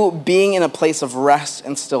 2, being in a place of rest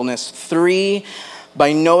and stillness, 3,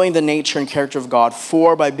 by knowing the nature and character of God,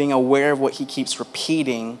 4, by being aware of what he keeps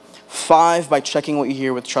repeating, 5, by checking what you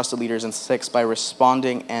hear with trusted leaders, and 6, by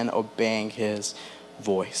responding and obeying his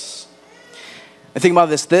voice. And think about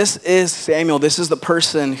this. This is Samuel. This is the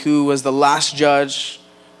person who was the last judge,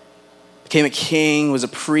 became a king, was a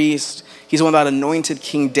priest. He's the one that anointed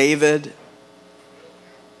King David.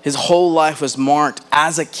 His whole life was marked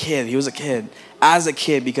as a kid. He was a kid. As a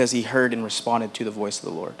kid because he heard and responded to the voice of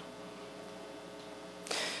the Lord.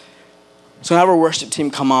 So now have our worship team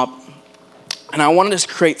come up. And I want to just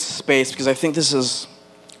create space because I think this is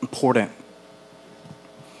important.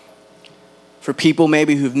 For people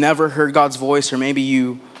maybe who've never heard God's voice, or maybe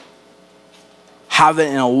you haven't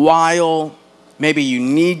in a while. Maybe you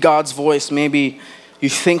need God's voice. Maybe you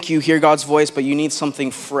think you hear God's voice, but you need something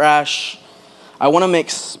fresh. I want to make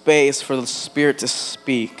space for the Spirit to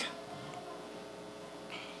speak.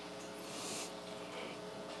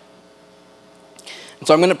 And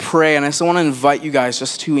so I'm going to pray, and I just want to invite you guys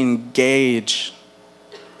just to engage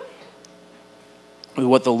with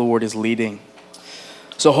what the Lord is leading.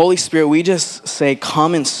 So Holy Spirit, we just say,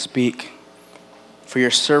 come and speak, for your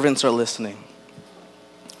servants are listening.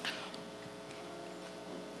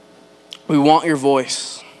 We want your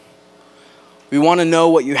voice. We want to know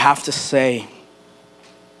what you have to say.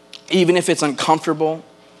 Even if it's uncomfortable,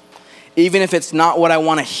 even if it's not what I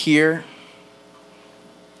want to hear.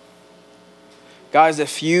 Guys,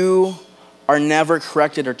 if you are never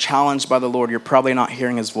corrected or challenged by the Lord, you're probably not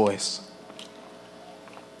hearing his voice.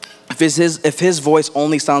 If his voice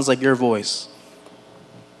only sounds like your voice,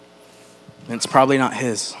 then it's probably not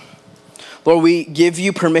his. Lord, we give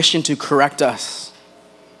you permission to correct us,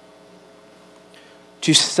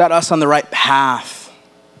 to set us on the right path.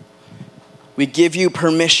 We give you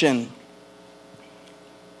permission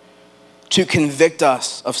to convict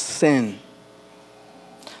us of sin,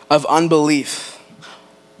 of unbelief.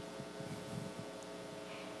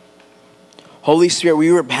 Holy Spirit,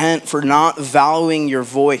 we repent for not valuing your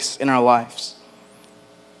voice in our lives,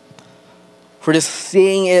 for just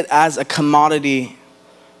seeing it as a commodity.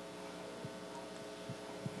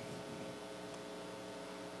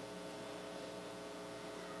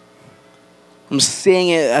 I'm seeing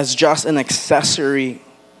it as just an accessory.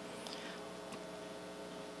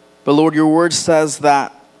 But Lord, your word says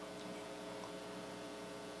that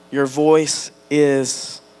your voice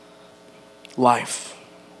is life.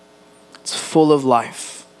 It's full of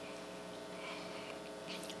life.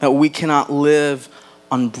 That we cannot live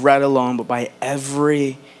on bread alone, but by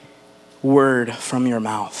every word from your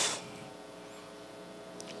mouth.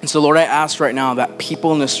 And so Lord, I ask right now that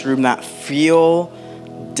people in this room that feel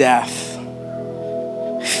death,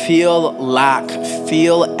 feel lack,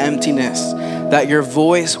 feel emptiness, that your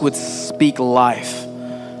voice would speak life.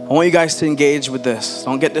 I want you guys to engage with this.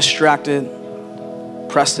 Don't get distracted.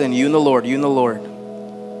 Press in, you and the Lord, you and the Lord.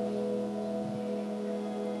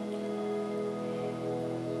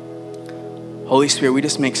 Holy Spirit, we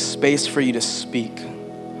just make space for you to speak.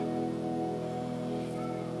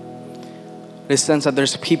 I sense that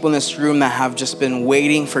there's people in this room that have just been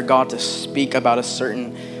waiting for God to speak about a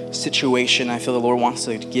certain situation. I feel the Lord wants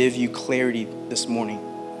to give you clarity this morning.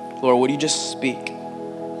 Lord, would you just speak?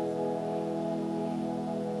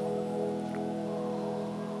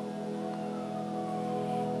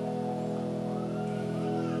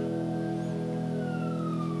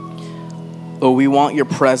 Lord, we want your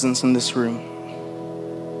presence in this room.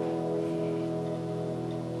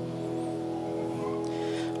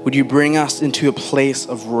 Would you bring us into a place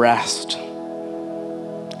of rest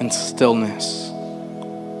and stillness?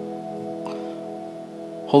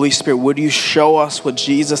 Holy Spirit, would you show us what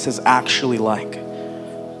Jesus is actually like?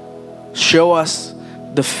 Show us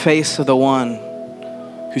the face of the one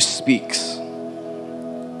who speaks.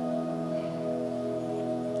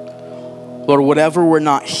 Lord, whatever we're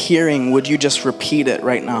not hearing, would you just repeat it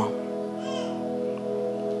right now?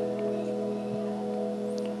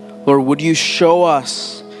 Lord, would you show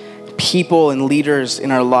us people and leaders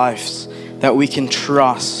in our lives that we can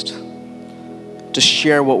trust to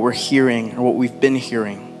share what we're hearing or what we've been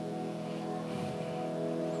hearing?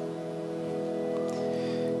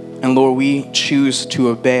 And Lord, we choose to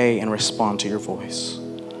obey and respond to your voice.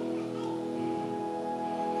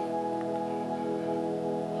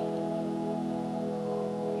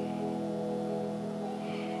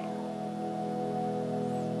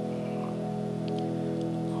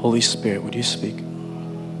 Holy Spirit, would you speak?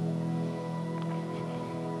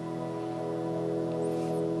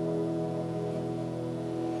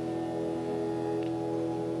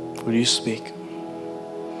 Would you speak?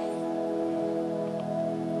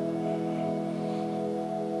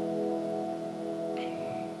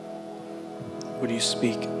 Would you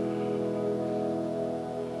speak?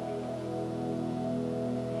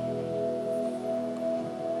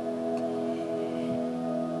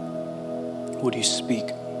 Would you speak?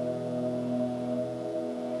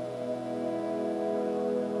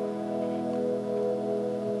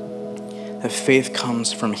 That faith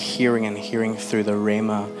comes from hearing and hearing through the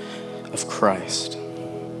rhema of Christ.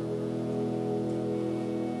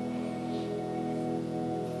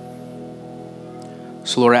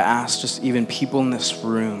 So Lord, I ask just even people in this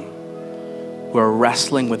room who are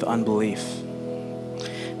wrestling with unbelief,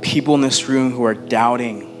 people in this room who are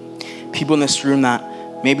doubting, people in this room that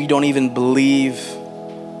maybe don't even believe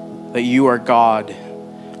that you are God.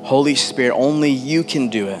 Holy Spirit, only you can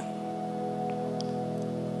do it.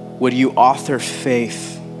 Would you author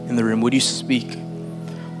faith in the room? Would you speak?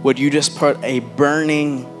 Would you just put a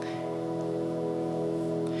burning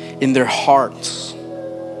in their hearts?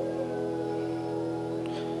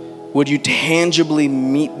 Would you tangibly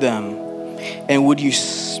meet them? And would you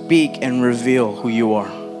speak and reveal who you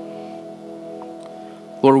are?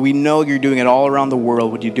 Lord, we know you're doing it all around the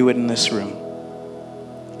world. Would you do it in this room?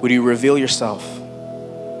 Would you reveal yourself?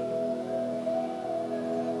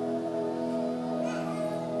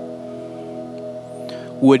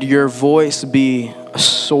 Would your voice be a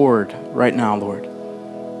sword right now, Lord?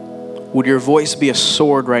 Would your voice be a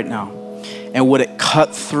sword right now? And would it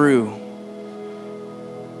cut through?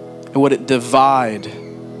 And would it divide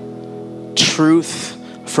truth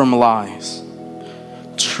from lies?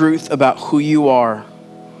 Truth about who you are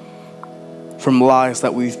from lies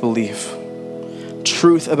that we've believed.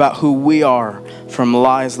 Truth about who we are from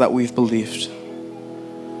lies that we've believed.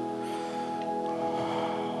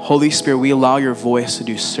 Holy Spirit, we allow your voice to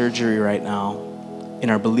do surgery right now in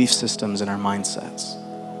our belief systems and our mindsets.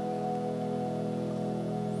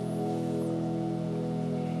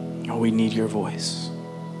 Oh, we need your voice.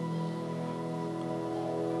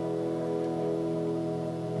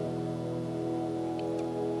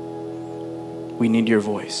 We need your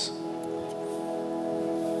voice.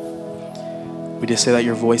 We just say that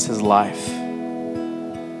your voice is life.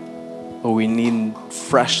 But we need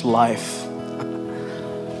fresh life.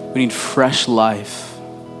 We need fresh life.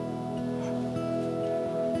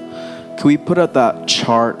 Can we put up that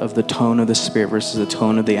chart of the tone of the Spirit versus the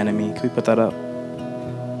tone of the enemy? Can we put that up?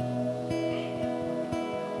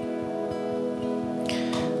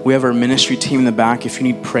 We have our ministry team in the back. If you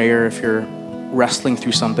need prayer, if you're wrestling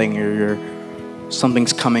through something or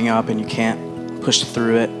something's coming up and you can't push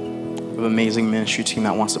through it, we have an amazing ministry team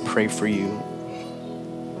that wants to pray for you.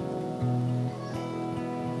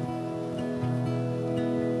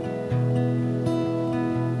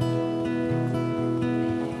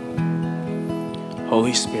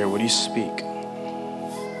 Holy Spirit, would you speak?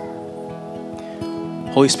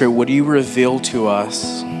 Holy Spirit, would you reveal to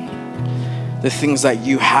us the things that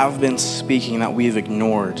you have been speaking that we've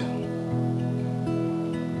ignored?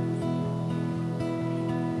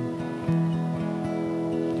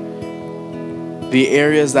 The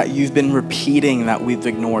areas that you've been repeating that we've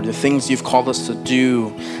ignored, the things you've called us to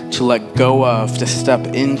do, to let go of, to step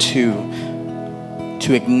into,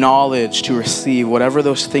 to acknowledge, to receive, whatever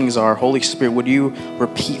those things are. Holy Spirit, would you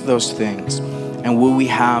repeat those things? And will we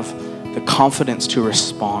have the confidence to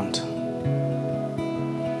respond?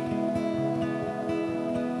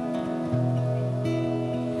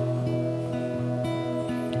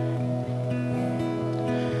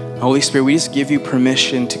 Holy Spirit, we just give you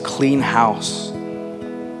permission to clean house.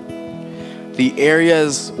 The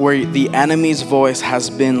areas where the enemy's voice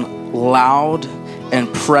has been loud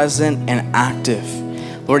and present and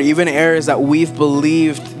active. Lord, even areas that we've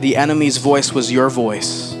believed the enemy's voice was your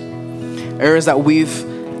voice. Areas that we've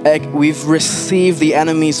received the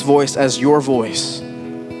enemy's voice as your voice.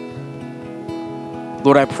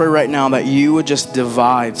 Lord, I pray right now that you would just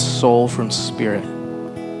divide soul from spirit.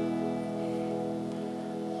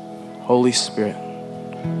 Holy Spirit,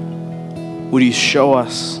 would you show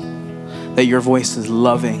us that your voice is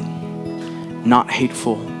loving, not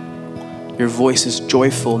hateful. Your voice is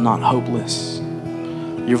joyful, not hopeless.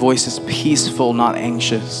 Your voice is peaceful, not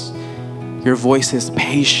anxious. Your voice is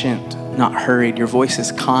patient, not hurried. Your voice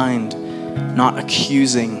is kind, not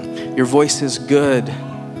accusing. Your voice is good,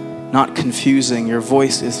 not confusing. Your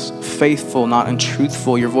voice is faithful, not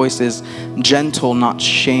untruthful. Your voice is gentle, not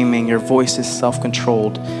shaming. Your voice is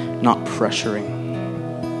self-controlled, not pressuring.